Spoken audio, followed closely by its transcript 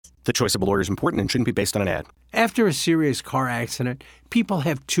The choice of a lawyer is important and shouldn't be based on an ad. After a serious car accident, people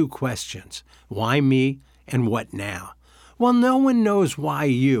have two questions. Why me and what now? Well, no one knows why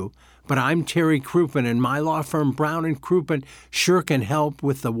you, but I'm Terry Crouppen, and my law firm Brown & Crouppen sure can help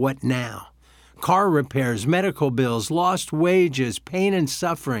with the what now. Car repairs, medical bills, lost wages, pain and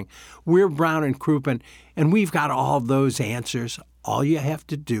suffering. We're Brown & Crouppen, and we've got all those answers. All you have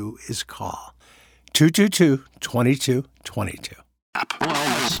to do is call 222-2222. Well,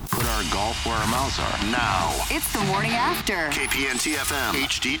 let's put our golf where our mouths are. Now. It's the morning after. KPNT-FM,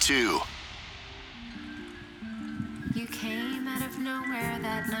 HD2. You came out of nowhere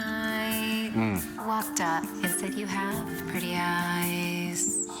that night. Walked up and said you have pretty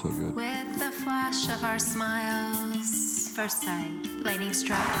eyes. So good. With the flash of our smiles. First sight, lightning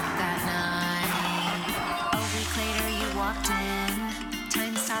struck that night. A week later you walked in.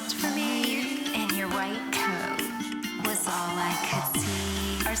 Time stopped for me. And your white coat was all I could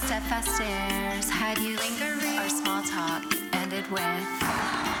see. Our steadfast stares had you lingering. Our small talk ended with,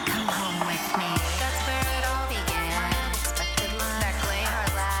 come home with me. That's where it all began. Unexpected line. Speckling our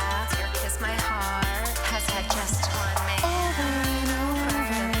laugh. Your kiss, my heart has had just one man. Over and over.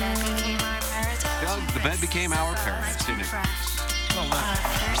 The bed became our paradise. Doug, the bed became our paradise, didn't it? Our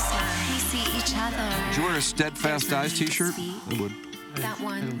first night. We see each other. Would you wear a Steadfast Eyes t-shirt? I would. That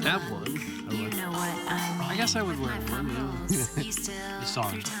one. I don't have one. You know what I mean. I guess I would wear one. Yeah. You still The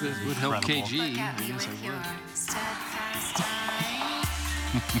song Would help KG. at I me guess with I your would. steadfast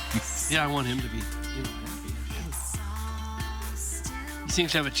eyes. Yeah, I want him to be, happy. He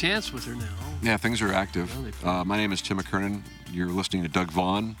seems to have a chance with her now. Yeah, things are active. My name is Tim McKernan. You're listening to Doug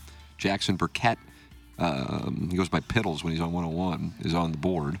Vaughn. Jackson Burkett, he goes by Piddles when he's on 101, is on the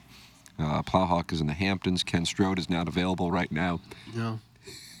board. Plowhawk is in the Hamptons. Ken Strode is not available right now. No.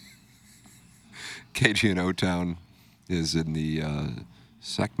 KG in O-Town is in the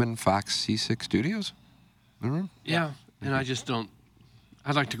Seckman Fox C6 Studios. Remember? Yeah, and I just don't.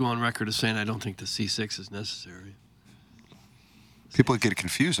 I'd like to go on record as saying I don't think the C6 is necessary. People get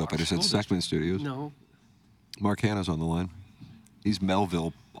confused up. I just said School Seckman Studios. No. Mark Hanna's on the line. He's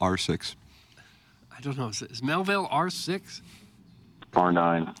Melville R6. I don't know. Is Melville R6?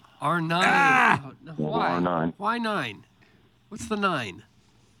 R9. R9. Ah! No, Yeah, why? R9. Why 9? What's the 9?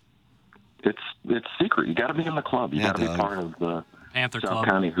 It's secret. You got to be in the club. You got to be part of the Panther South Club.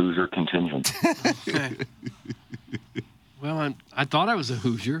 County Hoosier contingent. Okay. Well, I thought I was a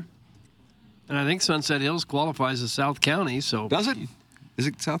Hoosier. And I think Sunset Hills qualifies as South County, so... Does it? Is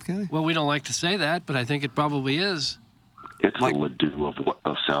it South County? Well, we don't like to say that, but I think it probably is. It's the Ladue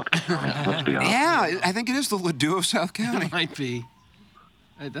of South County. Let's be honest. Yeah, I think it is the Ladue of South County. It might be.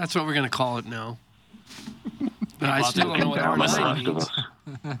 That's what we're going to call it now. But I still don't know what Down the R9 rest of means.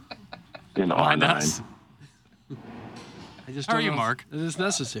 us. In Behind R9. us. I just How don't are you, know Mark? if it is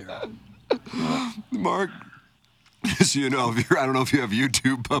necessary. Mark, just so you know, I don't know if you have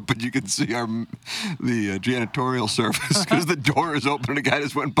YouTube up, but you can see the janitorial service because the door is open and a guy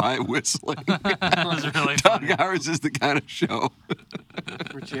just went by whistling. That was really Doug, funny. ours is the kind of show.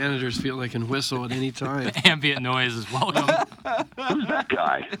 Where janitors feel they can whistle at any time. Ambient noise is welcome. Who's that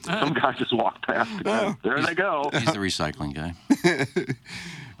guy? Some guy just walked past again. There they go. He's the recycling guy.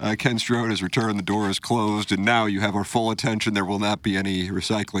 Ken Strode has returned. The door is closed, and now you have our full attention. There will not be any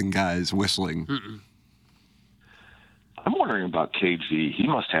recycling guys whistling. I'm wondering about KG. He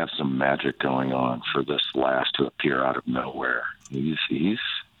must have some magic going on for this last to appear out of nowhere. He's a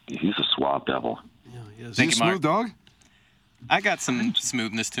suave devil. Yeah, he is. Thank you, Mark. Smooth dog? I got some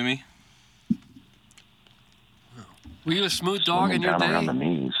smoothness to me. Were you a smooth dog in Swinging your down around the day?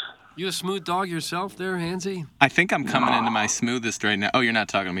 knees. You a smooth dog yourself there, Hansy? I think I'm coming into my smoothest right now. Oh, you're not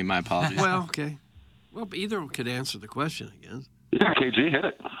talking to me. My apologies. Well, okay. Well, either could answer the question, I guess. Yeah, KG hit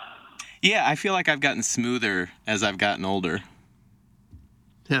it. Yeah, I feel like I've gotten smoother as I've gotten older.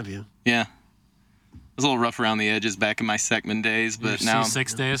 Have you? Yeah. I was a little rough around the edges back in my Seckman days, but Your now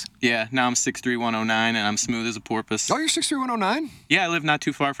C6 days? Yeah, now I'm 6'3", 109, and I'm smooth as a porpoise. Oh, you're 6'3", 109? Yeah, I live not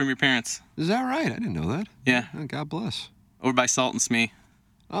too far from your parents. Is that right? I didn't know that. Yeah. Oh, God bless. Over by Salt and Smee.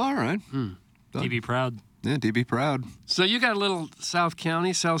 All right. DB proud. Yeah, DB proud. So you got a little South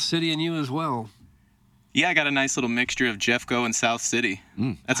County, South City in you as well. Yeah, I got a nice little mixture of Jeffco and South City.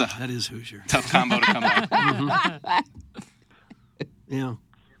 That's a That is Hoosier. tough combo to come up. Yeah.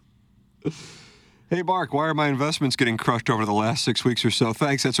 Hey, Mark, why are my investments getting crushed over the last 6 weeks or so?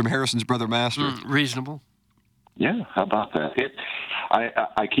 Thanks. That's from Harrison's brother, Master. Reasonable. Yeah, how about that?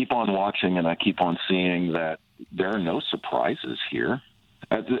 I keep on watching and I keep on seeing that there are no surprises here.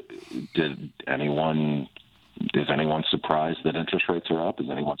 Is anyone surprised that interest rates are up? Is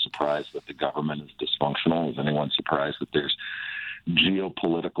anyone surprised that the government is dysfunctional? Is anyone surprised that there's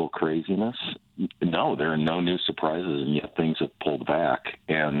geopolitical craziness, no, there are no new surprises, and yet things have pulled back.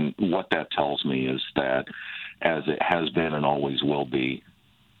 And what that tells me is that, as it has been and always will be,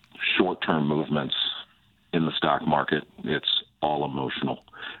 short-term movements in the stock market, it's all emotional.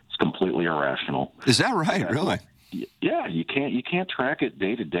 It's completely irrational. Is that right? Really? Yeah, you can't track it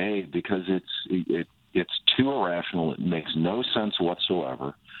day to day because it's too irrational. It makes no sense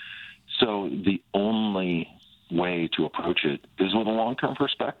whatsoever. So the only way to approach it is with a long-term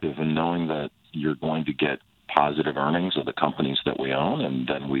perspective and knowing that you're going to get positive earnings of the companies that we own, and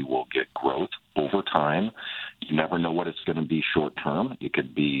then we will get growth over time. You never know what it's going to be short-term. It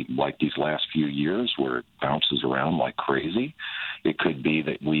could be like these last few years where it bounces around like crazy. It could be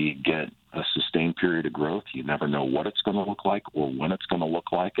that we get a sustained period of growth. You never know what it's going to look like or when it's going to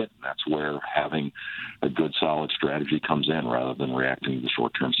look like it. And that's where having a good, solid strategy comes in rather than reacting to the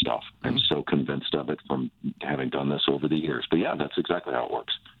short-term stuff. I'm so convinced of it from having done this over the years. But, yeah, that's exactly how it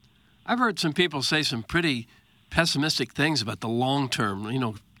works. I've heard some people say some pretty pessimistic things about the long term,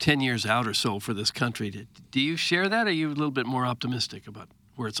 10 years out or so for this country. Do you share that, or are you a little bit more optimistic about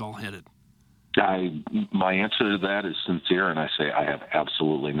where it's all headed? My answer to that is sincere, and I say I have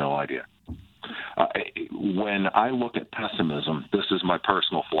absolutely no idea. When I look at pessimism, this is my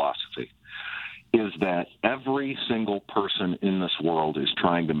personal philosophy, is that every single person in this world is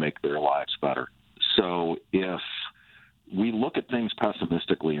trying to make their lives better. So if we look at things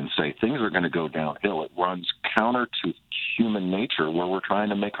pessimistically and say things are going to go downhill, it runs counter to human nature where we're trying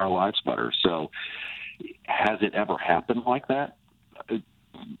to make our lives better. So has it ever happened like that?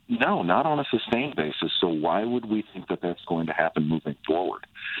 No, not on a sustained basis. So why would we think that that's going to happen moving forward?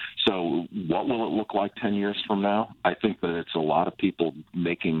 So what will it look like 10 years from now? I think that it's a lot of people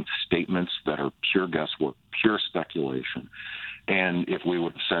making statements that are pure guesswork, pure speculation. And if we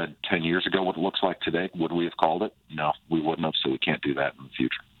would have said 10 years ago what it looks like today, would we have called it? No, we wouldn't have, so we can't do that in the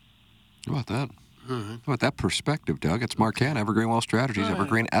future. How about that? How about that perspective, Doug? It's Mark Hanna, Evergreen Wealth Strategies,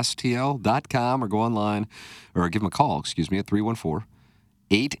 evergreenstl.com, or go online, or give them a call, at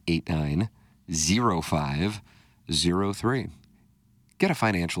 314-889-0503. Get a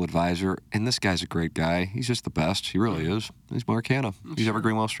financial advisor, and this guy's a great guy. He's just the best. He really is. He's Mark Hanna. He's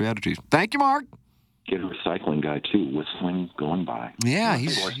Evergreen Wealth Strategies. Thank you, Mark. Get a recycling guy, too, whistling, going by. Yeah,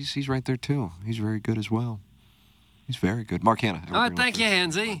 he's right there, too. He's very good as well. He's very good. Mark Hanna. All right, thank you,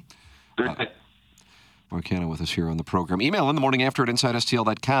 Hansy. Mark Hanna with us here on the program. Email in the morning after at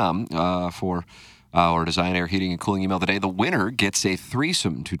InsideSTL.com for our Design Air Heating and Cooling email today. The winner gets a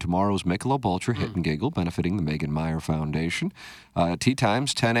threesome to tomorrow's Michelob Ultra Hit and Giggle, benefiting the Megan Meyer Foundation. Tea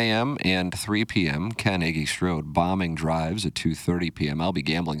times, 10 a.m. and 3 p.m. Ken Iggy Strode bombing drives at 2:30 p.m. I'll be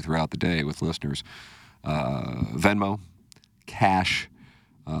gambling throughout the day with listeners. Venmo, cash.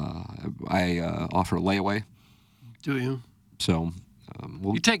 I offer layaway. Do you? So...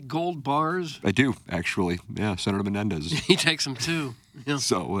 you take gold bars? I do, actually. Yeah, Senator Menendez. He takes them, too. Yeah.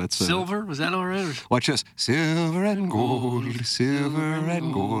 So that's... silver? Was that all right? Watch this. Silver and gold, silver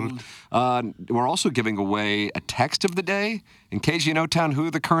and gold. We're also giving away a text of the day. In case you know, Town, who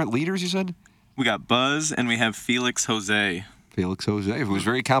are the current leaders, you said? We got Buzz, and we have Felix Jose. Felix Jose, who was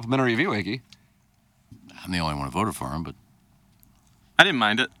very complimentary of you, Iggy. I'm the only one who voted for him, but... I didn't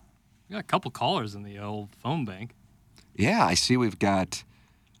mind it. We got a couple callers in the old phone bank. Yeah, I see we've got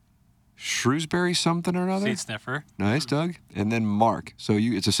Shrewsbury something or another. Seat sniffer. Nice, Doug. And then Mark. So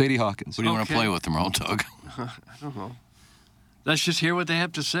it's a Sadie Hawkins. What do you want to play with tomorrow, Doug? I don't know. Let's just hear what they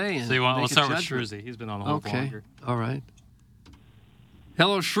have to say. And so we'll start with judgment. Shrewsy. He's been on the hold longer. All right.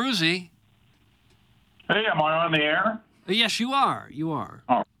 Hello, Shrewsy. Hey, am I on the air? Yes, you are. You are.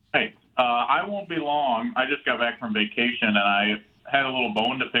 Oh, hey, I won't be long. I just got back from vacation, and I had a little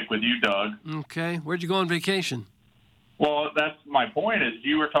bone to pick with you, Doug. Okay. Where'd you go on vacation? Well, that's my point. Is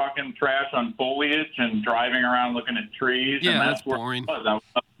you were talking trash on foliage and driving around looking at trees. Yeah, and that's where boring. I was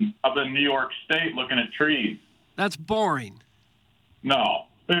up in New York State looking at trees. That's boring. No,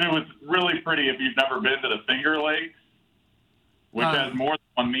 it was really pretty. If you've never been to the Finger Lakes, which has more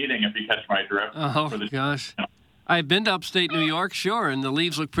than one meaning, if you catch my drift. Oh gosh, I've been to upstate New York, sure, and the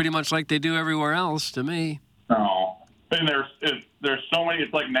leaves look pretty much like they do everywhere else to me. No. And there's so many.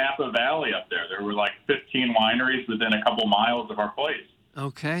 It's like Napa Valley up there. There were like 15 wineries within a couple miles of our place.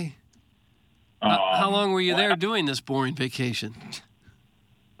 Okay. How long were you there doing this boring vacation?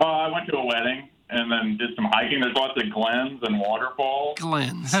 I went to a wedding and then did some hiking. There's lots of glens and waterfalls.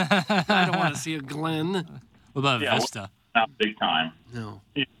 Glens. I don't want to see a glen. What about Vista? Not big time. No.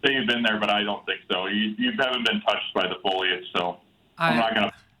 You say you've been there, but I don't think so. You haven't been touched by the foliage, so I'm not going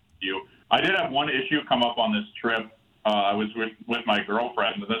to you. I did have one issue come up on this trip. I was with my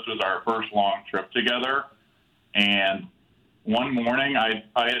girlfriend, and this was our first long trip together. And one morning I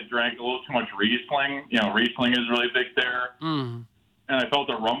had drank a little too much Riesling. You know, Riesling is really big there. Mm. And I felt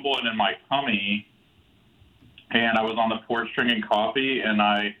a rumbling in my tummy. And I was on the porch drinking coffee, and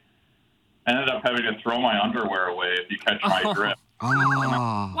I ended up having to throw my underwear away, if you catch my drift.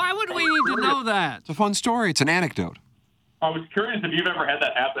 Oh. Why would we need to know that? It's a fun story. It's an anecdote. I was curious if you've ever had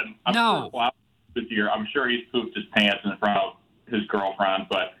that happen. No. This year, I'm sure he's pooped his pants in front of his girlfriend,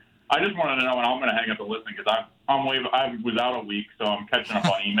 but I just wanted to know, and I'm going to hang up and listen because I was out a week, so I'm catching up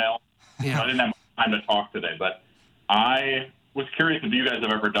on email. Yeah. So I didn't have time to talk today, but I was curious if you guys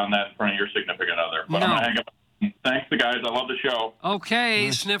have ever done that in front of your significant other. But I'm going to hang up. Thanks, the guys. I love the show.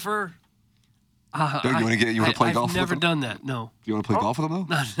 Okay, Sniffer. Doug, you want to play golf I've with never them? done that, no. Do you want to play golf with them,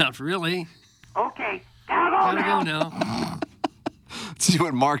 though? Not really. Okay. Gotta go now. Let's see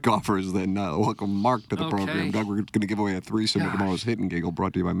what Mark offers then. Welcome, Mark, to the Okay. program. Doug, we're going to give away a threesome at tomorrow's Hit and Giggle,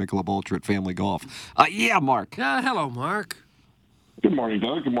 brought to you by Michelob Ultra at Family Golf. Yeah, Mark. Hello, Mark. Good morning,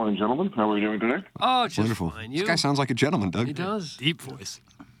 Doug. Good morning, gentlemen. How are we doing today? Oh, just Wonderful. fine. This You? guy sounds like a gentleman, Doug. He does. Deep voice.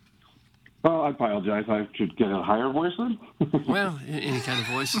 I apologize. I should get a higher voice then. Well, any kind of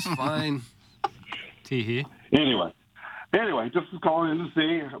voice is fine. Tee-hee. Anyway, just calling in to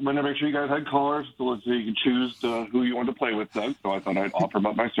see. I'm going to make sure you guys had callers so you can choose who you want to play with, Doug. So I thought I'd offer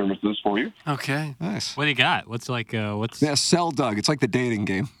up my services for you. Okay. Nice. What do you got? What's Yeah, sell Doug. It's like the dating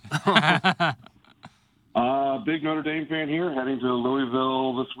game. Big Notre Dame fan here, heading to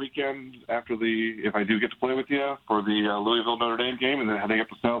Louisville this weekend if I do get to play with you for the Louisville Notre Dame game, and then heading up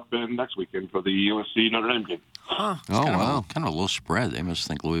to South Bend next weekend for the USC Notre Dame game. Huh. Wow. Kind of a low spread. They must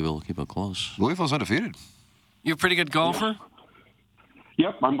think Louisville will keep it close. Louisville's undefeated. You a pretty good golfer?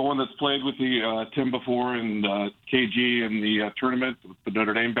 Yep, I'm the one that's played with the Tim before and KG in the tournament with the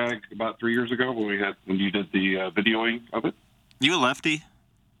Notre Dame bag about 3 years ago when you did the videoing of it. You a lefty?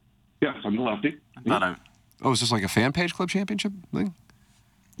 Yes, I'm the lefty. Oh, is this like a fan page club championship thing?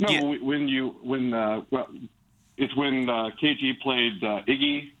 No, it's when KG played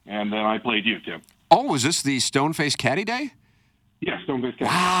Iggy, and then I played you, Tim. Oh, is this the Stoneface Caddy Day? Yeah, Stoneface Caddy.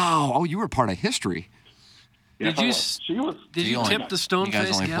 Wow. Oh, you were part of history. Did you tip the Stoneface? You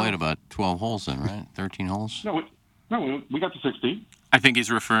guys only gal? played about 12 holes then, right? 13 holes? No, we got to 16. I think he's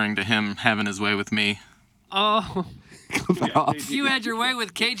referring to him having his way with me. Oh. You had your way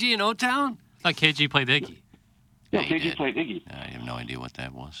with KG in O-Town? I thought KG played Iggy. Yeah, KG played Iggy. I have no idea what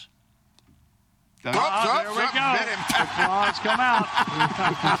that was. There we go. The claws come out.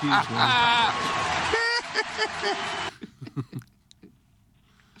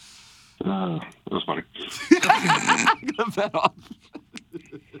 That was funny.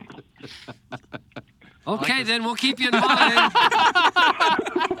 Okay, then we'll keep you in mind.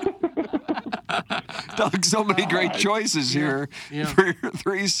 Doug, so many great choices here for your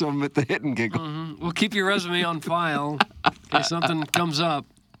threesome at the Hit and Giggle. Mm-hmm. We'll keep your resume on file in case something comes up.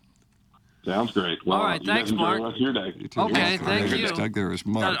 Sounds great. Well, all right, thanks, Mark. The rest of your day. Okay, thank you. Doug, there is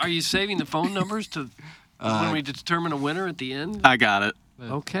Mark. Are you saving the phone numbers to when we determine a winner at the end? I got it.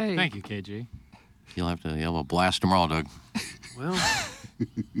 Okay. Thank you, KG. You'll have a blast tomorrow, Doug. Well,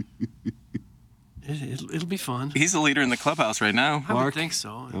 it'll be fun. He's the leader in the clubhouse right now. I would think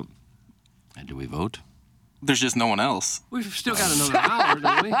so. Yep. And do we vote? There's just no one else. We've still got another hour,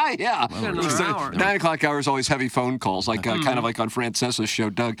 don't we? Yeah. We got another hour. 9 o'clock hour is always heavy phone calls, like kind of like on Francesa's show,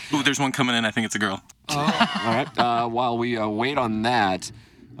 Doug. Ooh, there's one coming in. I think it's a girl. All right. While we wait on that,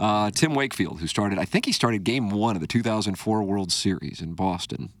 Tim Wakefield, I think he started game 1 of the 2004 World Series in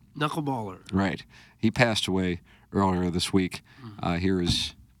Boston. Knuckleballer. Right. He passed away earlier this week. Here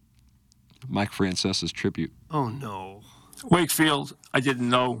is Mike Francesa's tribute. Oh, no. Wakefield, I didn't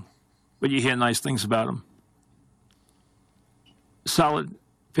know, but you hear nice things about him. Solid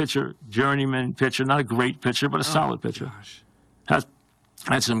pitcher, journeyman pitcher, not a great pitcher, but a solid pitcher. Gosh.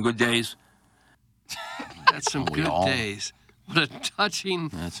 Had some good days. That's some good days. What a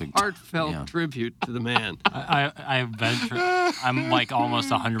touching, heartfelt tribute to the man. I'm like almost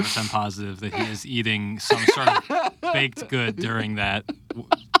 100% positive that he is eating some sort of baked good during that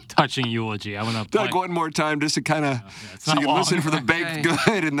touching eulogy. I want to Doug, one more time just to kind of so you can listen for the baked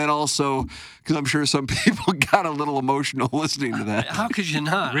good, and then also because I'm sure some people got a little emotional listening to that. How could you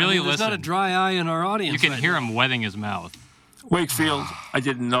not? Really There's listen. not a dry eye in our audience. You can hear him wetting his mouth. Wakefield, I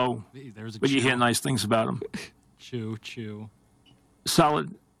didn't know, but you hear nice things about him. Chew.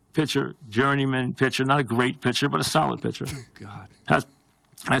 Solid pitcher, journeyman pitcher, not a great pitcher, but a solid pitcher. Oh, God.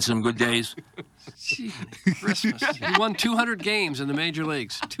 Had some good days. Gee, Christmas. He won 200 games in the major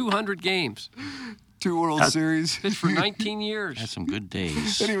leagues. 200 games. 2 World Series. Pitched for 19 years. Had some good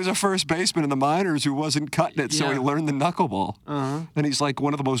days. And he was a first baseman in the minors who wasn't cutting it, so he learned the knuckleball. And he's like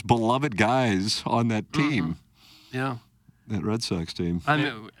one of the most beloved guys on that team. Yeah. that Red Sox team. I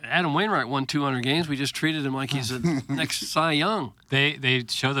mean, Adam Wainwright won 200 games. We just treated him like he's the next Cy Young. They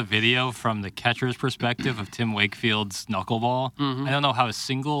show the video from the catcher's perspective of Tim Wakefield's knuckleball. Mhm. I don't know how a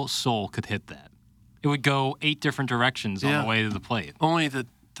single soul could hit that. It would go 8 different directions on the way to the plate. Only the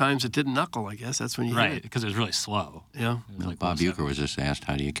times it didn't knuckle, I guess. That's when you hit Right, it. because it was really slow. Yeah. Well, Bob Uecker was just asked,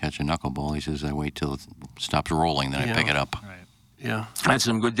 how do you catch a knuckleball? He says, I wait till it stops rolling, then I pick it up. Right. Yeah. Had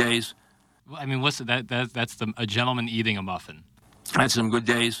some good days. Well, I mean, listen, that's a gentleman eating a muffin. Had some good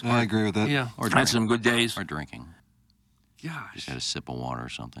days. I agree with that. Yeah. Or Had drink. some good days. Or drinking. Gosh. Just had a sip of water or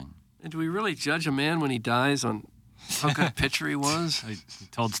something. And do we really judge a man when he dies on how good a pitcher he was? He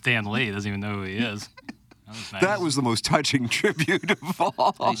told Stan Lee he doesn't even know who he is. That was nice. That was the most touching tribute of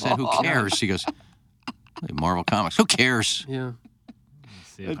all. He said, who cares? He goes, hey, Marvel Comics, who cares? Yeah.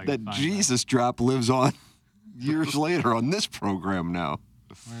 See if I can That find Jesus drop lives on years later on this program now.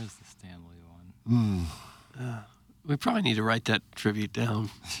 Where's the Stan Lee one? We probably need to write that tribute down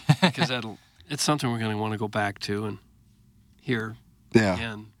because it's something we're going to want to go back to and hear Yeah.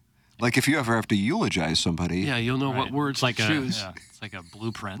 again. Like if you ever have to eulogize somebody. Yeah, you'll know what Right. words It's like to choose. it's like a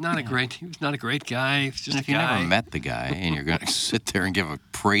blueprint. He was not a great guy. He was just And if a you guy. never met the guy and you're going to sit there and give a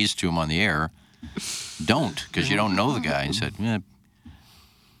praise to him on the air, don't, because you don't know the guy. And said,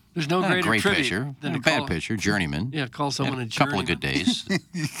 There's no not a greater great tribute pitcher, than a to bad call- pitcher, journeyman. Yeah, call someone Had a couple of good days.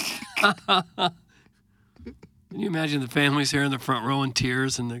 Can you imagine the families there in the front row in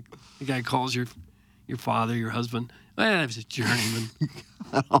tears, and the guy calls your father, your husband? Well, I was a journeyman.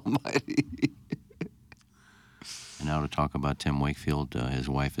 Almighty. And now to talk about Tim Wakefield, his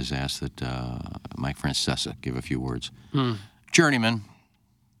wife has asked that Mike Francesa give a few words. Journeyman.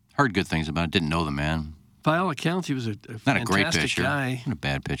 Heard good things about it. Didn't know the man. By all accounts, he was a Not a great fantastic pitcher. guy. Not a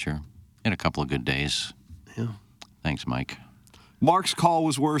bad pitcher. Had a couple of good days. Yeah. Thanks, Mike. Mark's call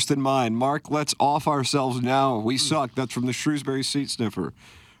was worse than mine. Mark, let's off ourselves now. We suck. That's from the Shrewsbury Seat Sniffer.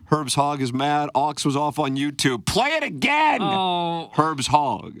 Herb's Hog is mad. Ox was off on YouTube. Play it again! Oh. Herb's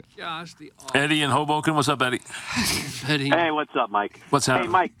Hog. Gosh, the Eddie in Hoboken. What's up, Eddie? Eddie. Hey, what's up, Mike? What's Hey,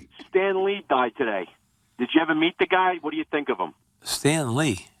 happening? Mike, Stan Lee died today. Did you ever meet the guy? What do you think of him? Stan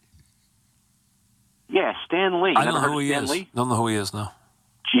Lee. Yeah, Stan Lee. I don't Never know heard who of he Stan is. Lee? Don't know who he is now.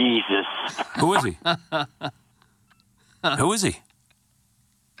 Jesus. Who is he? Who is he?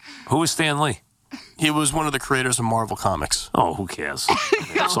 Who is Stan Lee? He was one of the creators of Marvel Comics. Oh, who cares?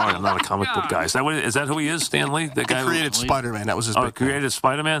 Sorry, I'm not a comic book guy. Is that who he is, Stan Lee? The guy He created Spider-Man. That was his big thing. created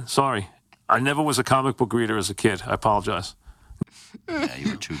Spider-Man? Sorry. I never was a comic book reader as a kid. I apologize. Yeah,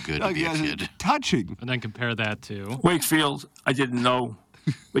 you were too good to be a kid. Touching. And then compare that to Wakefield, I didn't know,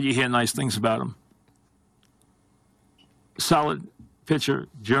 but you hear nice things about him. Solid pitcher,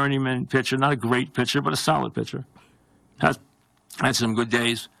 journeyman pitcher, not a great pitcher, but a solid pitcher. Had some good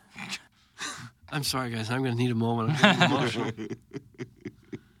days. I'm sorry, guys. I'm going to need a moment. I'm getting emotional.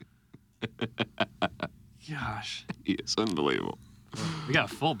 Gosh. It's unbelievable. we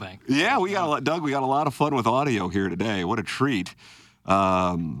got a full bank. Yeah, we got a lot, Doug. We got a lot of fun with audio here today. What a treat!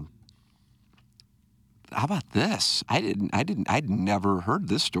 How about this? I'd never heard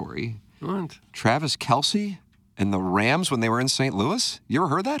this story. What? Travis Kelce and the Rams when they were in St. Louis. You ever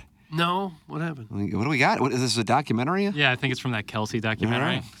heard that? No. What happened? What do we got? Is this a documentary? Yeah, I think it's from that Kelsey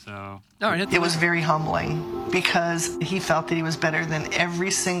documentary. All right. So It was very humbling because he felt that he was better than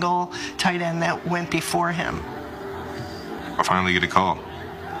every single tight end that went before him. I finally get a call,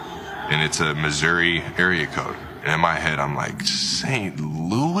 and it's a Missouri area code. And in my head, I'm like, St.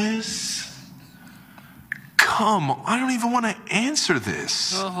 Louis? Come on, I don't even want to answer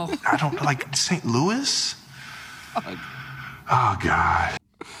this. Oh. I don't like St. Louis? Oh, God.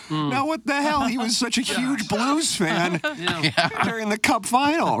 Now, what the hell? He was such a huge Blues fan during the Cup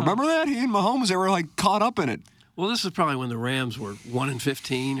final. Remember that? He and Mahomes, they were like caught up in it. Well, this is probably when the Rams were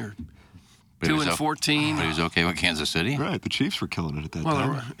 1-15 or But he was 2-14. But he was okay with Kansas City. Right, the Chiefs were killing it at that Well,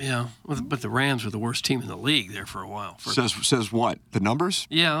 time. yeah, but the Rams were the worst team in the league there for a while. Says what? The numbers?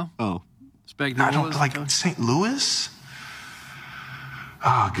 Yeah. Oh. I don't like St. Louis?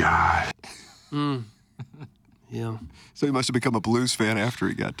 Oh, God. Yeah. So he must have become a Blues fan after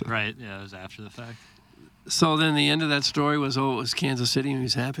he got to. right, yeah, it was after the fact. So then the end of that story was, it was Kansas City and he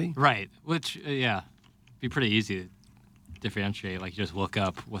was happy? Right, which yeah, be pretty easy to differentiate. Like you just look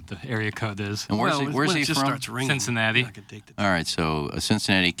up what the area code is. And where's he from? Cincinnati. All right, so a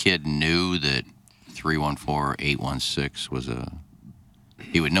Cincinnati kid knew that 314-816 was a.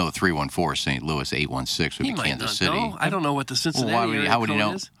 He would know 314 St. Louis, 816 would He be might Kansas not City. know. I don't know what the Cincinnati Well, area how would he code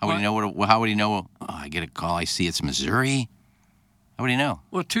know? is. How would he know? How would he know? Oh, I get a call. I see it's Missouri. How would he know?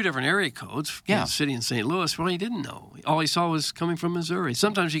 Well, two different area codes, Yeah. Kansas City and St. Louis. Well, he didn't know. All he saw was coming from Missouri.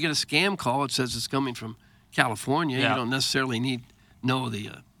 Sometimes you get a scam call. It says it's coming from California. Yeah. You don't necessarily know the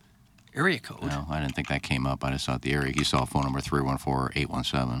area code. No, I didn't think that came up. I just thought the area. He saw phone number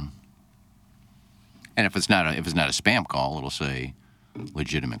 314-817. And if it's not a spam call, it'll say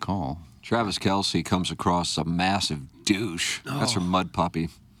legitimate call. Travis Kelce comes across a massive douche. That's from Mud Puppy.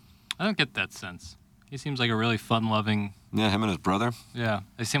 I don't get that sense. He seems like a really fun-loving. Yeah, him and his brother. Yeah,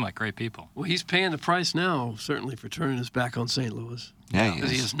 they seem like great people. Well, he's paying the price now, certainly, for turning his back on St. Louis. Yeah,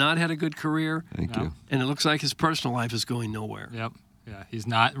 Because he has not had a good career. Thank you. And it looks like his personal life is going nowhere. Yep. Yeah, he's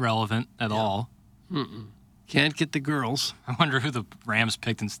not relevant at all. Can't get the girls. I wonder who the Rams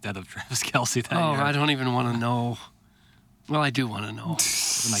picked instead of Travis Kelce that year. I don't even want to know. Well, I do want to know.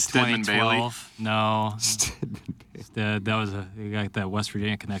 In like Stedman 2012. No. That was you got that West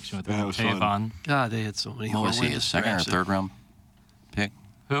Virginia connection with That was fun. Tavon. God, they had so many. What was he, a second or third round pick?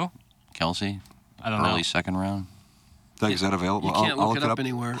 Who? Kelsey? I don't know. Early second round? Doug, is that available? You can't I'll look it up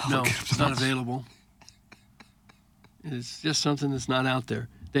anywhere. No, it's not available. It's just something that's not out there.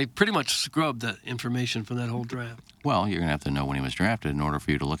 They pretty much scrubbed that information from that whole draft. Well, you're going to have to know when he was drafted in order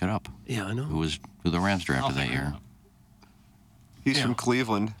for you to look it up. Yeah, I know. Who the Rams drafted that year? He's from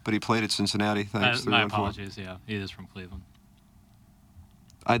Cleveland, but he played at Cincinnati. Thanks. My apologies. Yeah, he is from Cleveland.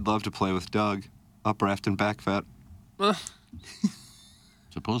 I'd love to play with Doug. Updraft and back fat.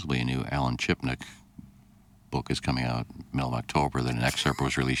 Supposedly a new Alan Chipnick book is coming out middle of October. That an excerpt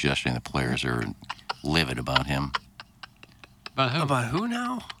was released yesterday, and the players are livid about him. About who? About who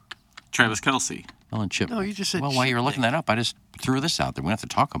now? Travis Kelce. Alan Chipnick. No, you just said Well, while you were looking that up, I just threw this out there. We don't have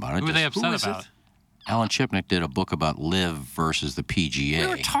to talk about it. Who are they upset is about? it? Alan Chipnick did a book about LIV versus the PGA. We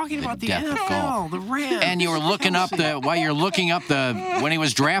were talking about the death of golf. NFL, the Rams. And you were looking up while you're looking up when he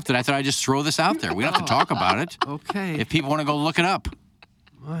was drafted. I thought I'd just throw this out there. We don't have to talk about it. Okay. If people want to go look it up.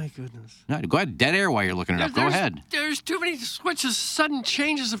 My goodness. No, go ahead, dead air while you're looking it up. Go ahead. There's too many switches, sudden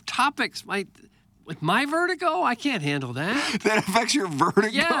changes of topics. With my vertigo, I can't handle that. That affects your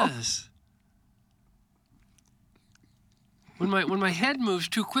vertigo? Yes. When my head moves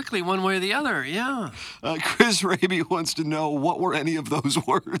too quickly one way or the other, yeah. Chris Raby wants to know, what were any of those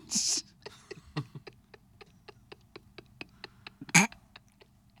words?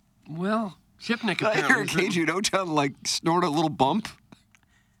 Well, Chipnick I apparently. hear occasionally, don't you like snort a little bump?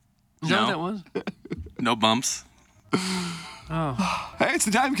 Is that what that was? No bumps. Oh. Hey, it's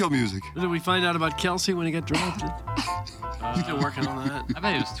the time kill music. Did we find out about Kelsey when he got drafted? Still working on that. I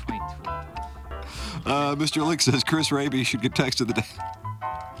bet it was 2012. Mr. Lick says Chris Raby should get text of the day.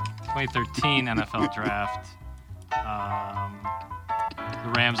 2013 NFL draft. The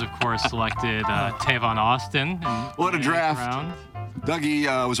Rams, of course, selected Tavon Austin. What a draft. Round.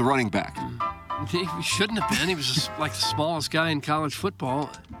 Dougie was a running back. He shouldn't have been. He was just like the smallest guy in college football,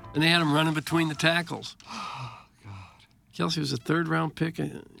 and they had him running between the tackles. Kelsey was a third-round pick.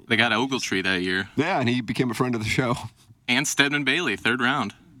 They got Ogletree that year. Yeah, and he became a friend of the show. And Stedman Bailey, third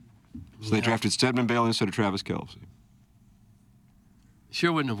round. So they drafted Stedman Bailey instead of Travis Kelce.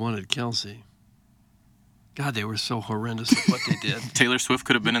 Sure wouldn't have wanted Kelsey. God, they were so horrendous at what they did. Taylor Swift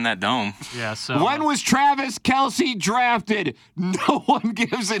could have been in that dome. Yeah, so. When was Travis Kelce drafted? No one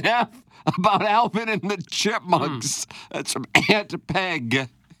gives an F about Alvin and the Chipmunks. That's from Aunt Peg.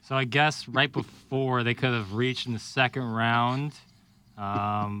 So I guess right before they could have reached in the second round,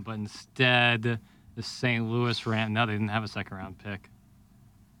 but instead the St. Louis Rams, no, they didn't have a second-round pick.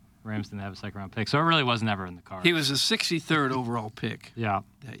 Rams didn't have a second-round pick, so it really was never in the cards. He was a 63rd overall pick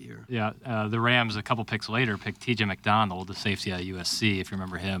that year. Yeah, the Rams a couple picks later picked T.J. McDonald, the safety at USC, if you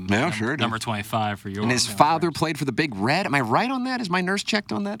remember him. Yeah, sure. Number 25 for your. And his father played for the Big Red. Am I right on that? Is my nurse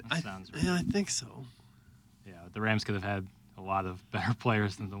checked on that? Sounds right. Yeah, I think so. Yeah, the Rams could have had a lot of better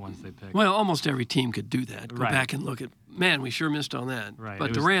players than the ones they picked. Well, almost every team could do that. Go Right. back and look at, man, we sure missed on that. Right, But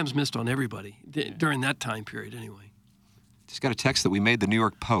it the was- Rams missed on everybody during that time period anyway. Just got a text that we made the New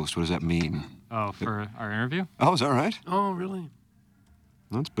York Post. What does that mean? Oh, for our interview? Oh, is that right? Oh, really?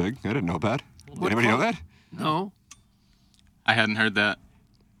 That's big. I didn't know that. Anybody know that? No. I hadn't heard that.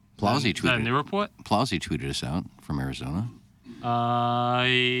 Plowsy Is that a tweeted. new report? Plowsy tweeted us out from Arizona.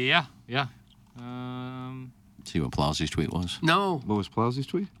 Yeah. See what Plowsy's tweet was? No. What was Plowsy's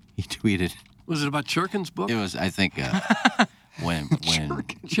tweet? He tweeted. Was it about Churkin's book? It was, I think, when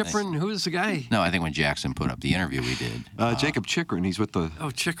Chiprin, who is the guy? No, I think when Jackson put up the interview we did. Jacob Chikrin. He's with the. Oh,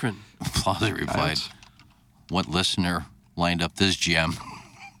 Chikrin. Plowsy replied, "What listener lined up this gem?"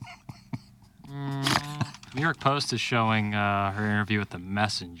 New York Post is showing her interview with the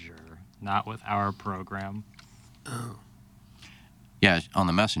Messenger, not with our program. Oh. Yeah, on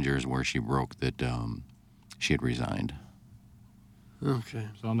the Messenger is where she broke that she had resigned. Okay.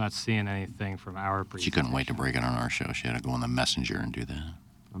 So I'm not seeing anything from our She couldn't wait to break it on our show. She had to go on the Messenger and do that.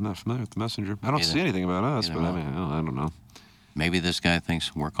 I'm not familiar with the Messenger. I don't see anything about us, but I don't know. Maybe this guy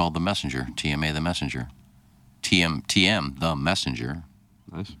thinks we're called the Messenger. TMA the Messenger. TM the Messenger.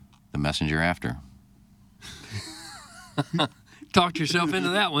 Nice. The Messenger after. Talked yourself into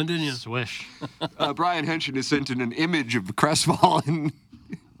that one, didn't you? Swish. Brian Henshin has sent in an image of crestfallen.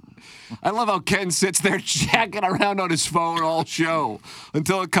 I love how Ken sits there jacking around on his phone all show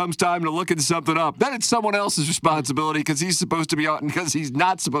until it comes time to looking something up. Then it's someone else's responsibility because he's supposed to be on, because he's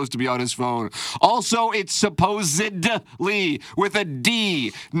not supposed to be on his phone. Also, it's supposedly with a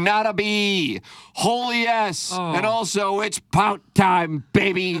D, not a B. Holy S. And also, it's pout time,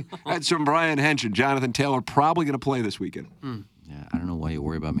 baby. That's from Brian Henshin. Jonathan Taylor probably going to play this weekend. Yeah, I don't know why you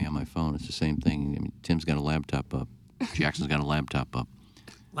worry about me on my phone. It's the same thing. I mean, Tim's got a laptop up. Jackson's got a laptop up.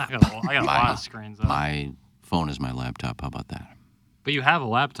 I got a lot of screens up. My phone is my laptop. How about that? But you have a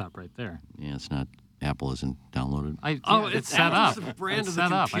laptop right there. Yeah, it's not. Apple isn't downloaded. It's set up. The brand It's of the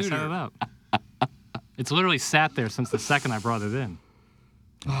set up. I computer. set it up. It's literally sat there since the second I brought it in.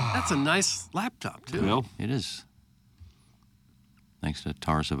 That's a nice laptop, too. Well, it is. Thanks to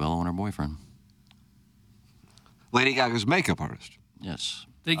Tara Savello and her boyfriend. Lady Gaga's makeup artist. Yes.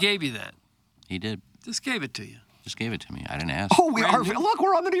 They gave you that. He did. Just gave it to you. Just gave it to me. I didn't ask. Oh, we are. Look,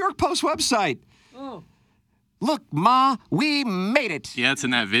 we're on the New York Post website. Oh. Look, Ma, we made it. Yeah, it's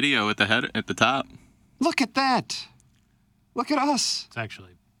in that video at the top. Look at that. Look at us. It's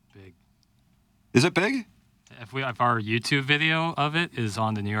actually big. Is it big? If our YouTube video of it is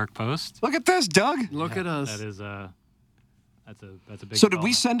on the New York Post. Look at this, Doug. Look at us. That is that's a big. So did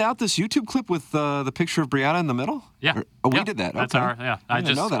we send out this YouTube clip with the picture of Brianna in the middle? Yeah. We did that. That's okay. I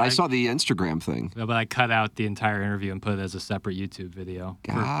didn't know that. I saw the Instagram thing. But I cut out the entire interview and put it as a separate YouTube video.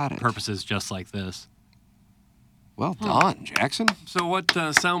 Got for it. Purposes just like this. Well done, Jackson. So what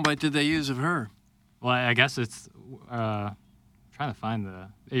soundbite did they use of her? Well, I guess it's trying to find the.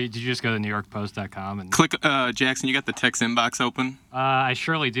 Did you just go to NewYorkPost.com and Click, Jackson, you got the text inbox open? I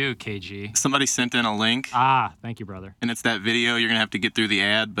surely do, KG. Somebody sent in a link. Thank you, brother. And it's that video. You're going to have to get through the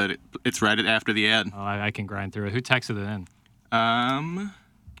ad, but it's right after the ad. Oh, I can grind through it. Who texted it in?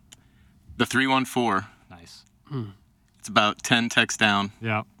 The 314. Nice. It's about 10 texts down.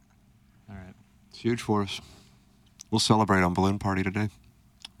 Yeah. All right. It's huge for us. We'll celebrate on Balloon Party today.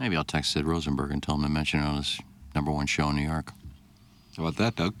 Maybe I'll text Sid Rosenberg and tell him to mention it on his #1 show in New York. How about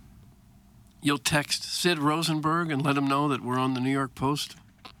that, Doug? You'll text Sid Rosenberg and let him know that we're on the New York Post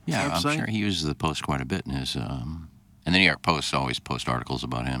Yeah, website? I'm sure he uses the Post quite a bit in his. And the New York Post always post articles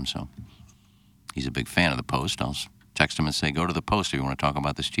about him, so he's a big fan of the Post. I'll text him and say, "Go to the Post if you want to talk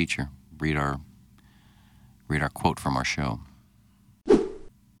about this teacher. Read our quote from our show."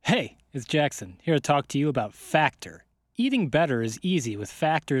 Hey, it's Jackson, here to talk to you about Factor. Eating better is easy with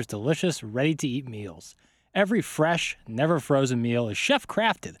Factor's delicious, ready-to-eat meals. Every fresh, never-frozen meal is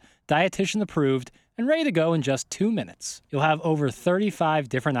chef-crafted, dietitian-approved, and ready to go in just 2 minutes. You'll have over 35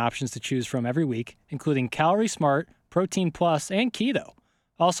 different options to choose from every week, including Calorie Smart, Protein Plus, and Keto.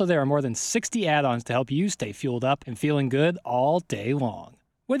 Also, there are more than 60 add-ons to help you stay fueled up and feeling good all day long.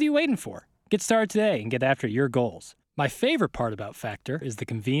 What are you waiting for? Get started today and get after your goals. My favorite part about Factor is the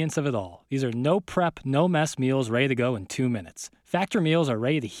convenience of it all. These are no prep, no mess meals ready to go in 2 minutes. Factor meals are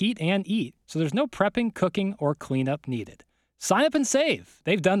ready to heat and eat, so there's no prepping, cooking, or cleanup needed. Sign up and save.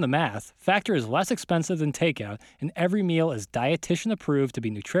 They've done the math. Factor is less expensive than takeout, and every meal is dietitian approved to be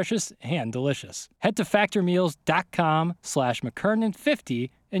nutritious and delicious. Head to factormeals.com/McKernan50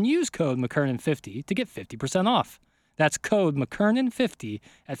 and use code McKernan50 to get 50% off. That's code McKernan50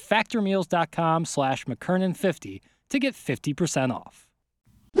 at factormeals.com/McKernan50 to get 50% off.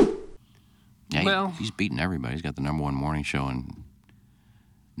 Yeah, he's beating everybody. He's got the #1 morning show in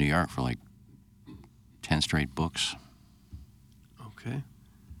New York for like 10 straight books. Okay.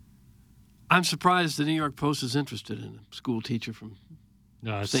 I'm surprised the New York Post is interested in a school teacher from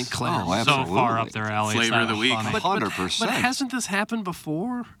St. Clair. Oh, so far up their alley. Flavor of the week. 100%. But hasn't this happened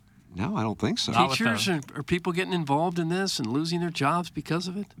before? No, I don't think so. Teachers are people getting involved in this and losing their jobs because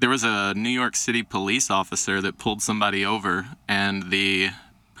of it? There was a New York City police officer that pulled somebody over, and the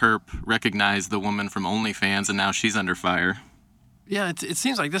perp recognized the woman from OnlyFans, and now she's under fire. Yeah, it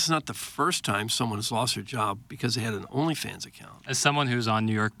seems like this is not the first time someone has lost their job because they had an OnlyFans account. As someone who's on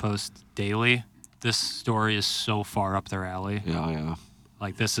New York Post daily, this story is so far up their alley. Yeah.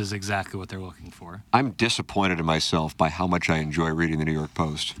 Like, this is exactly what they're looking for. I'm disappointed in myself by how much I enjoy reading the New York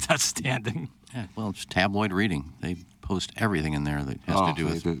Post. It's outstanding. Yeah, well, it's tabloid reading. They post everything in there that has to do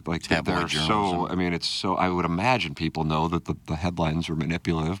with tabloid journalism. It's so. I would imagine people know that the headlines are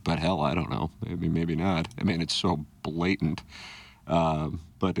manipulative, but hell, I don't know. Maybe not. It's so blatant.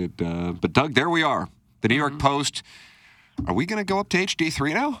 But Doug, there we are. The New York Post. Are we going to go up to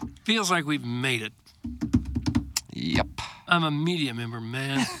HD3 now? Feels like we've made it. Yep. I'm a media member,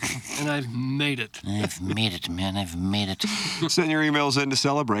 man, and I've made it. I've made it, man. I've made it. Send your emails in to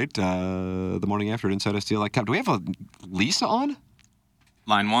celebrate the morning after at InsideSTL.com. Do we have a Lisa on?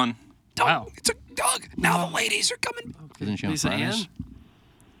 Line 1. Wow. It's a Doug. Now the ladies are coming. Isn't she on Lisa Fridays? Ann?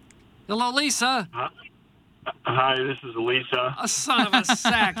 Hello, Lisa. Hi, this is Lisa. A son of a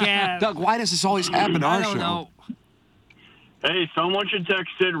sack ass. Doug, why does this always happen to our I don't show? know. Hey, someone should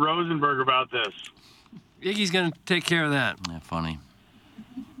text Sid Rosenberg about this. Iggy's going to take care of that. Yeah, funny.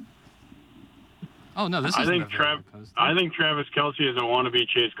 Oh no, this I is. think Travis Kelce is a wannabe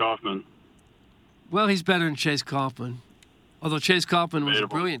Chase Kaufman. Well, he's better than Chase Kaufman. Although Chase Kaufman was a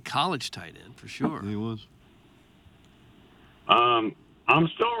brilliant college tight end, for sure. He was. I'm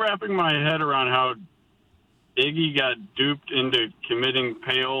still wrapping my head around how Iggy got duped into committing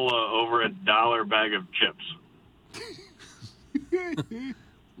payola over $1 bag of chips.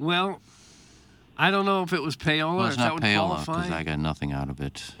 Well, I don't know if it was payola Well, or it's if that not would payola qualify. because I got nothing out of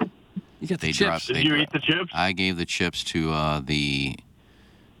it. You got the chips. Did you eat the chips? I gave the chips to the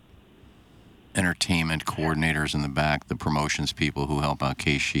entertainment coordinators in the back, the promotions people who help out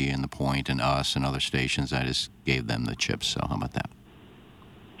KC and The Point and us and other stations. I just gave them the chips. So how about that?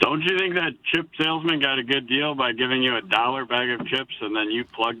 Don't you think that chip salesman got a good deal by giving you $1 bag of chips and then you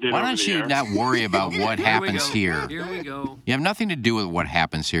plugged it Why over don't the you air? not worry about what happens here? Here we go. You have nothing to do with what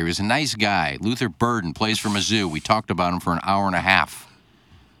happens here. He was a nice guy. Luther Burden plays for Mizzou. We talked about him for an hour and a half.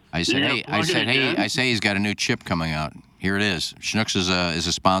 I said, I say he's got a new chip coming out. Here it is. Schnucks is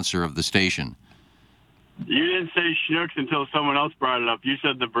a sponsor of the station. You didn't say Schnucks until someone else brought it up. You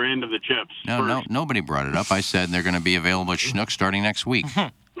said the brand of the chips. No, nobody brought it up. I said they're going to be available at Schnucks starting next week.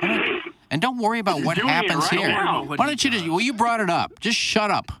 And don't worry about what happens right here. now. Why don't you just, well, you brought it up. Just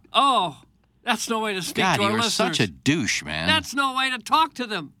shut up. Oh, that's no way to speak God, to our you are listeners. such a douche, man. That's no way to talk to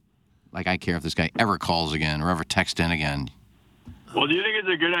them. Like, I care if this guy ever calls again or ever texts in again. Well, do you think it's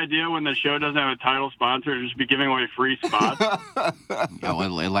a good idea when the show doesn't have a title sponsor to just be giving away free spots? Yeah,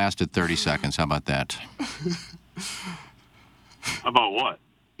 well, it lasted 30 seconds. How about that? About what?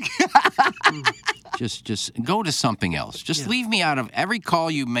 Just go to something else. Just leave me out of every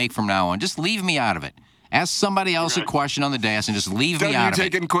call you make from now on. Just leave me out of it. Ask somebody else a question on the desk and just leave me out of it. Doug, you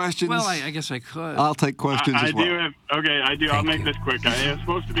taking questions? Well, I guess I could. I'll take questions as well. I do. I'll make this quick. It's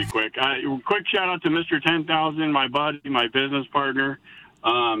supposed to be quick. Quick shout out to Mr. 10,000, my buddy, my business partner.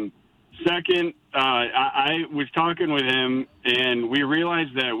 Second, I was talking with him, and we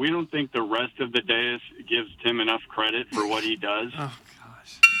realized that we don't think the rest of the dais gives Tim enough credit for what he does. Oh,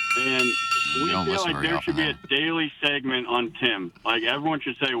 gosh. And we don't feel listen like very there should often, be a daily segment on Tim. Like, everyone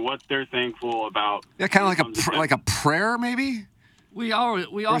should say what they're thankful about. Yeah, kind of like a prayer, maybe? We Or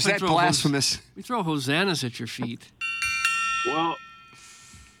often is that throw blasphemous? we throw hosannas at your feet. Well,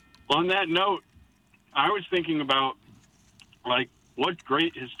 on that note, I was thinking about, like, what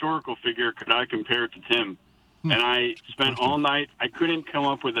great historical figure could I compare to Tim? And I spent all night. I couldn't come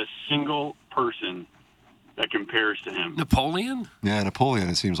up with a single person that compares to him. Napoleon? Yeah, Napoleon,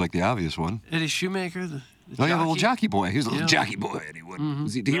 it seems like the obvious one. Eddie Shoemaker? The Oh, yeah, the little jockey? jockey boy. He was a little Yeah. jockey boy, Eddie Wood.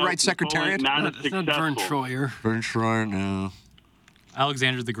 Mhm. Did he write Secretariat? It's not Vern Troyer. Vern Troyer, no.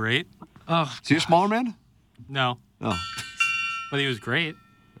 Alexander the Great? Oh, is he a smaller man? No. Oh. But he was great.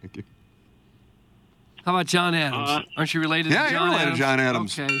 Thank you. How about John Adams? Aren't you related Yeah, to you're John related Adams? to John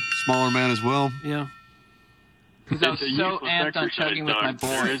Adams. Okay. Smaller man as well. Yeah. Because I was It's a so useless amped on exercise, chugging with my Doug.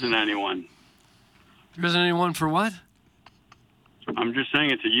 There boys. isn't anyone. There isn't anyone for what? I'm just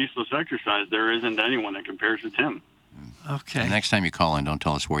saying it's a useless exercise. There isn't anyone that compares to Tim. Okay. The next time you call in, don't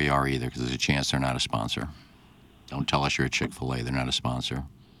tell us where you are either, because there's a chance they're not a sponsor. Don't tell us you're at Chick-fil-A. They're not a sponsor.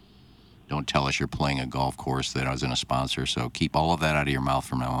 Don't tell us you're playing a golf course that isn't a sponsor. So keep all of that out of your mouth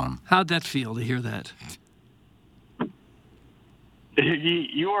from now on. How'd that feel to hear that?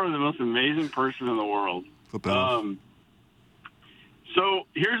 You are the most amazing person in the world. So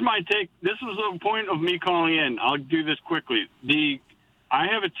here's my take. This was the point of me calling in. I'll do this quickly. I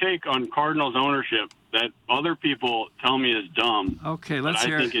have a take on Cardinals ownership that other people tell me is dumb. Okay, let's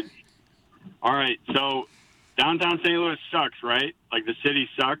hear it. All right, so downtown St. Louis sucks, right? Like the city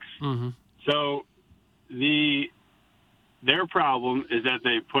sucks. Mm-hmm. So their problem is that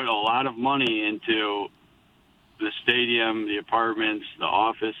they put a lot of money into the stadium, the apartments, the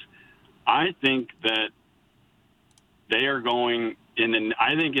office. I think that they are going in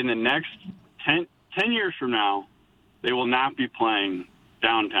the next 10 years from now, they will not be playing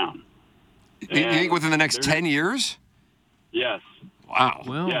downtown. You think within the next 10 years? Yes. Wow.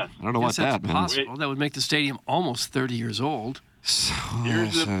 Well, I don't know guess what that's that means. possible. That would make the stadium almost 30 years old.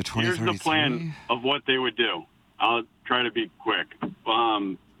 Here's the plan of what they would do. I'll try to be quick.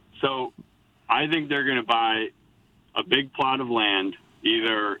 So I think they're going to buy a big plot of land,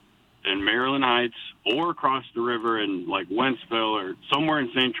 either in Maryland Heights or across the river in like Wentzville or somewhere in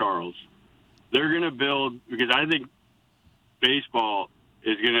St. Charles. They're going to build, because I think baseball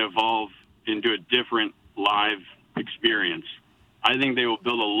is going to evolve into a different live experience. I think they will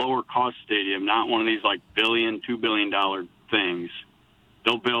build a lower cost stadium, not one of these like $2 billion things.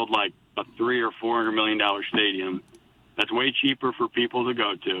 They'll build like a $300 or $400 million stadium that's way cheaper for people to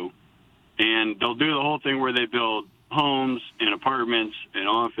go to. And they'll do the whole thing where they build homes and apartments and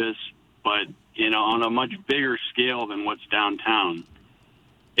office, but, on a much bigger scale than what's downtown.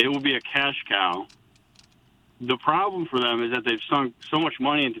 It will be a cash cow. The problem for them is that they've sunk so much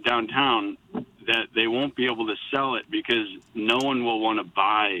money into downtown that they won't be able to sell it because no one will want to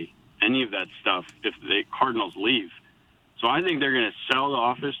buy any of that stuff if the Cardinals leave. So I think they're going to sell the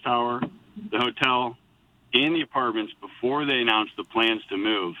office tower, the hotel, and the apartments before they announce the plans to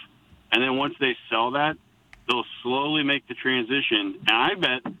move. And then once they sell that, they'll slowly make the transition. And I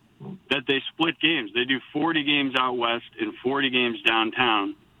bet that they split games. They do 40 games out west and 40 games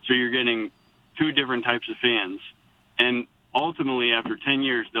downtown. So you're getting two different types of fans. And ultimately, after 10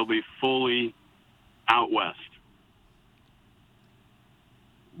 years, they'll be fully out west.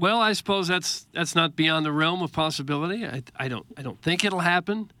 Well, I suppose that's not beyond the realm of possibility. I don't think it'll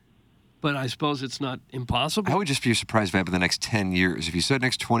happen, but I suppose it's not impossible. I would just be surprised if it happened the next 10 years. If you said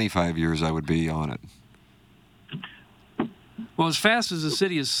next 25 years, I would be on it. Well, as fast as the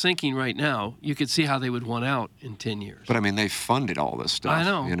city is sinking right now, you could see how they would want out in 10 years. But, I mean, they funded all this stuff. I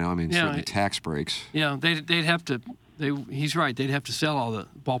know. Certainly tax breaks. Yeah, they'd have to. He's right. They'd have to sell all the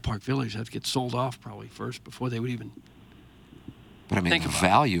Ballpark Village. Have to get sold off probably first before they would even. But I mean, the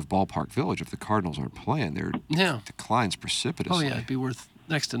value of Ballpark Village, if the Cardinals aren't playing, declines precipitously. Oh yeah, it'd be worth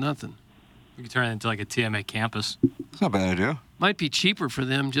next to nothing. We could turn it into like a TMA campus. It's not a bad idea. Might be cheaper for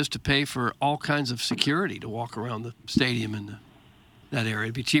them just to pay for all kinds of security to walk around the stadium and that area.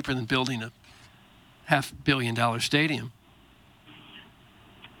 It'd be cheaper than building a $500 million stadium.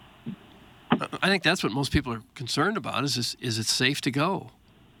 I think that's what most people are concerned about is it safe to go?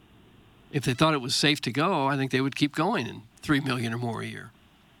 If they thought it was safe to go, I think they would keep going in $3 million or more a year.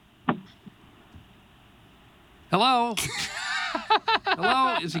 Hello?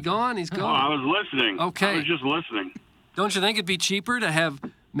 Hello? Is he gone? He's gone. Oh, I was listening. Okay. I was just listening. Don't you think it'd be cheaper to have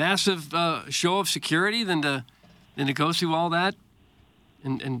massive show of security than to go through all that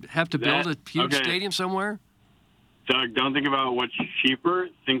and have to build a huge stadium somewhere? Doug, don't think about what's cheaper.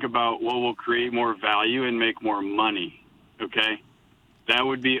 Think about what will create more value and make more money, okay? That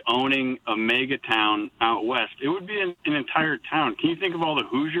would be owning a mega town out west. It would be an entire town. Can you think of all the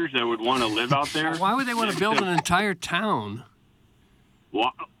Hoosiers that would want to live out there? Why would they want to build an entire town?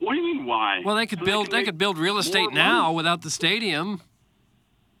 What do you mean, why? Well, they could build real estate now without the stadium.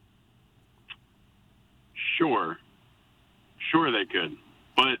 Sure they could.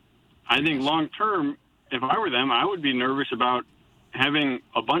 But I think long term, if I were them, I would be nervous about having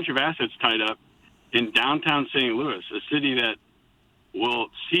a bunch of assets tied up in downtown St. Louis, a city that will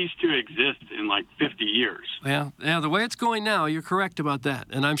cease to exist in like 50 years. Yeah, the way it's going now, you're correct about that.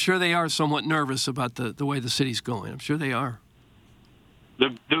 And I'm sure they are somewhat nervous about the way the city's going. I'm sure they are.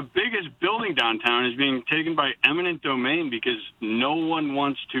 The biggest building downtown is being taken by eminent domain because no one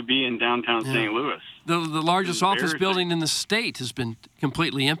wants to be in downtown St. Louis. The largest office building in the state has been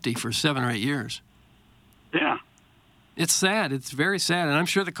completely empty for 7 or 8 years. Yeah. It's sad. It's very sad. And I'm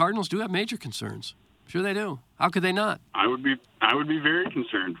sure the Cardinals do have major concerns. I'm sure they do. How could they not? I would be very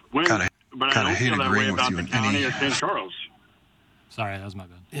concerned. But I don't feel that way about the county or St. Charles. Sorry, that was my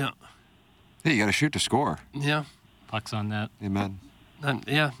bad. Yeah. Hey, you got to shoot to score. Yeah. Pucks on that. Amen.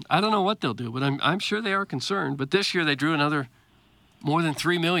 Yeah, I don't know what they'll do, but I'm sure they are concerned. But this year they drew more than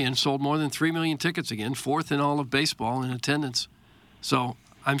 3 million, sold more than 3 million tickets again, fourth in all of baseball in attendance. So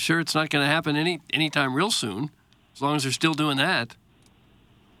I'm sure it's not going to happen anytime real soon, as long as they're still doing that.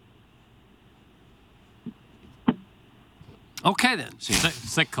 Okay, then.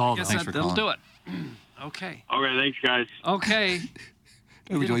 Sick call. That'll do it. Okay. Okay, thanks, guys. Okay.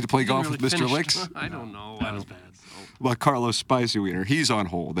 Would you like to play golf with Mr. Licks? I don't know. That was bad. Well, Carlos Spicy Wiener, he's on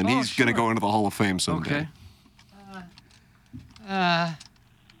hold, and he's going to go into the Hall of Fame someday. Okay.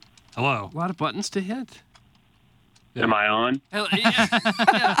 Hello. A lot of buttons to hit. Am I on?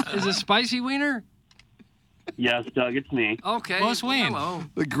 Yeah. Is it Spicy Wiener? Yes, Doug, it's me. Okay. Los Wayne. Hello.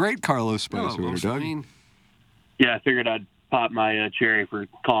 The great Carlos Spicy Wiener, Doug. Yeah, I figured I'd pop my cherry for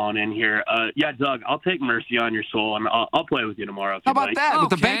calling in here. Yeah, Doug, I'll take mercy on your soul, and I'll play with you tomorrow. How about that?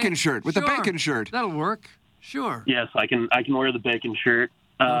 With the bacon shirt. With the bacon shirt. That'll work. Sure. Yes, I can wear the bacon shirt.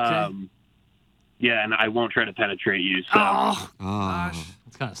 Okay. Yeah, and I won't try to penetrate you. So. Oh, gosh.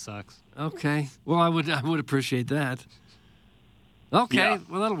 That kind of sucks. Okay. Well, I would appreciate that. Okay. Yeah.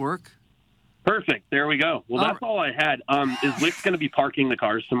 Well, that'll work. Perfect. There we go. Well, that's all I had. Is Lick's going to be parking the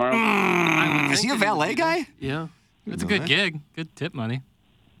cars tomorrow? Is he a valet guy? Yeah. It's a good gig. Good tip money.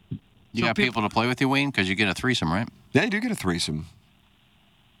 You got people to play with you, Wayne? Because you get a threesome, right? Yeah, you do get a threesome.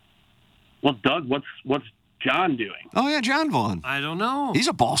 Well, Doug, what's John doing? Oh, yeah, John Vaughn. I don't know. He's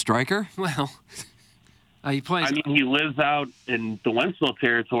a ball striker. Well, he plays. I mean, he lives out in the Wentzville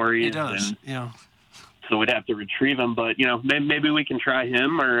territory. He does, and yeah. So we'd have to retrieve him, but, maybe we can try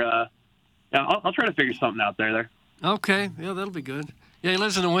him, or I'll try to figure something out there. Okay. Yeah, that'll be good. Yeah, he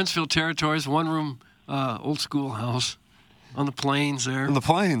lives in the Wentzville territories, one-room old school house on the plains there. On the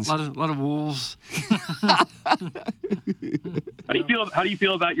plains. A lot of wolves. How do you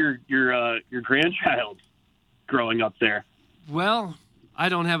feel about your grandchild growing up there? Well, I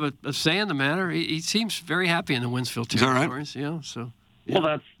don't have a say in the matter. He seems very happy in the Wentzville territories. Yeah, so. Yeah.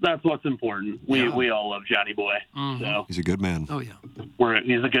 Well, that's what's important. We all love Johnny Boy. Mm-hmm. So he's a good man. Oh yeah,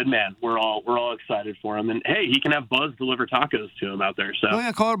 he's a good man. We're all excited for him. And hey, he can have Buzz deliver tacos to him out there. So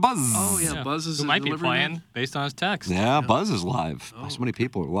call her Buzz. Oh yeah, Buzz is Who might be playing based on his text. Yeah, Buzz is live. So many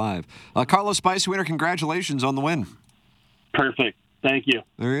people are live. Carlos Spicy Wiener, congratulations on the win. Perfect. Thank you.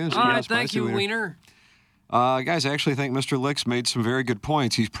 There he is. All right, thank you, Wiener. Guys, I actually think Mr. Licks made some very good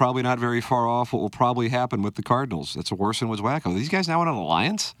points. He's probably not very far off what will probably happen with the Cardinals. That's worse than was wacko. These guys now in an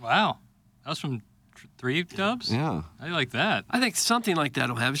alliance? Wow. That was from 3 dubs? Yeah. I like that. I think something like that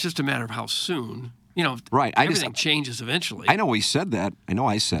will happen. It's just a matter of how soon. Right. Everything changes eventually. I know he said that. I know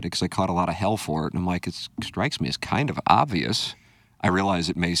I said it because I caught a lot of hell for it. And I'm like, it strikes me as kind of obvious. I realize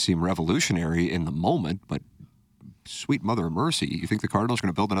it may seem revolutionary in the moment, but sweet mother of mercy. You think the Cardinals are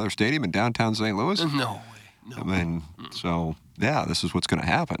going to build another stadium in downtown St. Louis? No way. No. I mean, so, yeah, this is what's going to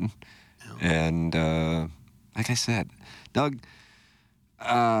happen. Yeah. And like I said, Doug,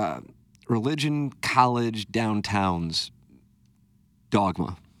 religion, college, downtowns,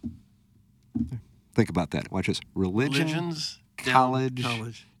 dogma. Think about that. Watch this. Religions, college,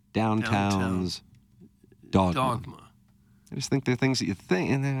 downtowns, dogma. I just think they're things that you think,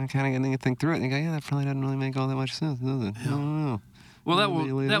 and then kind of think through it, and you go, yeah, that probably doesn't really make all that much sense, does it? Yeah. I don't know. Well,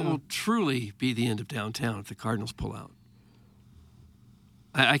 that will truly be the end of downtown if the Cardinals pull out.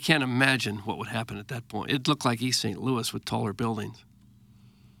 I can't imagine what would happen at that point. It looked like East St. Louis with taller buildings.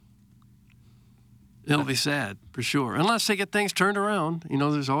 It'll be sad, for sure. Unless they get things turned around.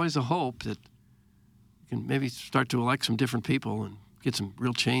 There's always a hope that you can maybe start to elect some different people and get some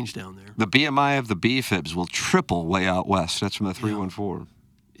real change down there. The BMI of the B-Fibs will triple way out west. That's from the 314.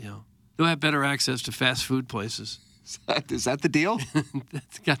 Yeah. They'll have better access to fast food places. Is that the deal?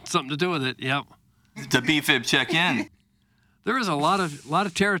 That's got something to do with it, yep. The B-Fib check-in. There is a lot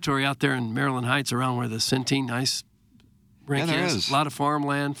of territory out there in Maryland Heights around where the Centene ice rink is. A lot of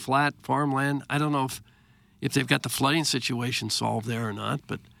farmland, flat farmland. I don't know if they've got the flooding situation solved there or not,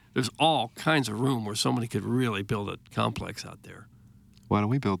 but there's all kinds of room where somebody could really build a complex out there. Why don't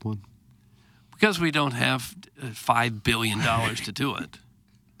we build one? Because we don't have $5 billion to do it.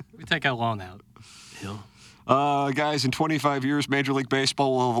 We take a loan out. Yeah. Guys, in 25 years, Major League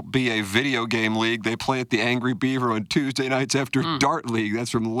Baseball will be a video game league. They play at the Angry Beaver on Tuesday nights after Dart League.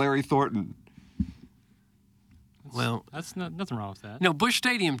 That's from Larry Thornton. Well, that's nothing wrong with that. No, Busch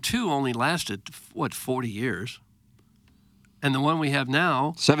Stadium 2 only lasted, 40 years? And the one we have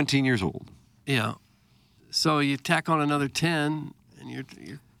now... 17 years old. Yeah. So you tack on another 10, and you're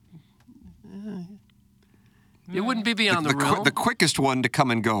it wouldn't be beyond the realm. The quickest one to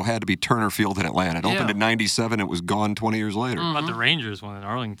come and go had to be Turner Field in Atlanta. It opened in 97. It was gone 20 years later. What about the Rangers one in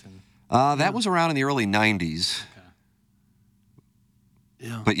Arlington? That was around in the early 90s. Okay.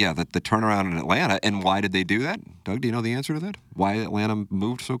 Yeah. But yeah, the turnaround in Atlanta. And why did they do that? Doug, do you know the answer to that? Why Atlanta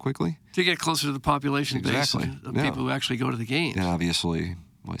moved so quickly? To get closer to the population base of people who actually go to the games. And obviously,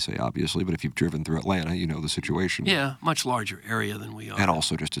 well, I say obviously, but if you've driven through Atlanta, you know the situation. Yeah, much larger area than we are. And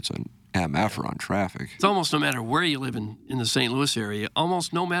also just it's an MFer on traffic. It's almost no matter where you live in the St. Louis area,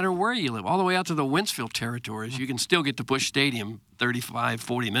 almost no matter where you live, all the way out to the Wentzville territories, you can still get to Busch Stadium 35,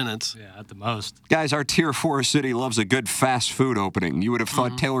 40 minutes. Yeah, at the most. Guys, our Tier 4 city loves a good fast food opening. You would have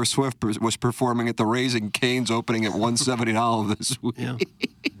thought Taylor Swift was performing at the Raising Cane's opening at 170 this week. Yeah.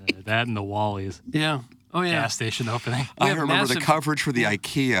 That and the Wally's. Yeah. Oh, yeah. Gas station opening. I remember the coverage for the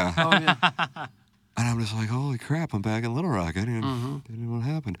IKEA. Oh, yeah. And I'm just like, holy crap, I'm back in Little Rock. I didn't know what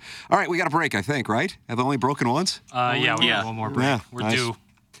happened. All right, we got a break, I think, right? Have I only broken once? Yeah, we got one more break. Yeah, We're nice. due.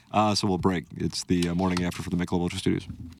 So we'll break. It's the morning after for the Michelob Ultra Studios.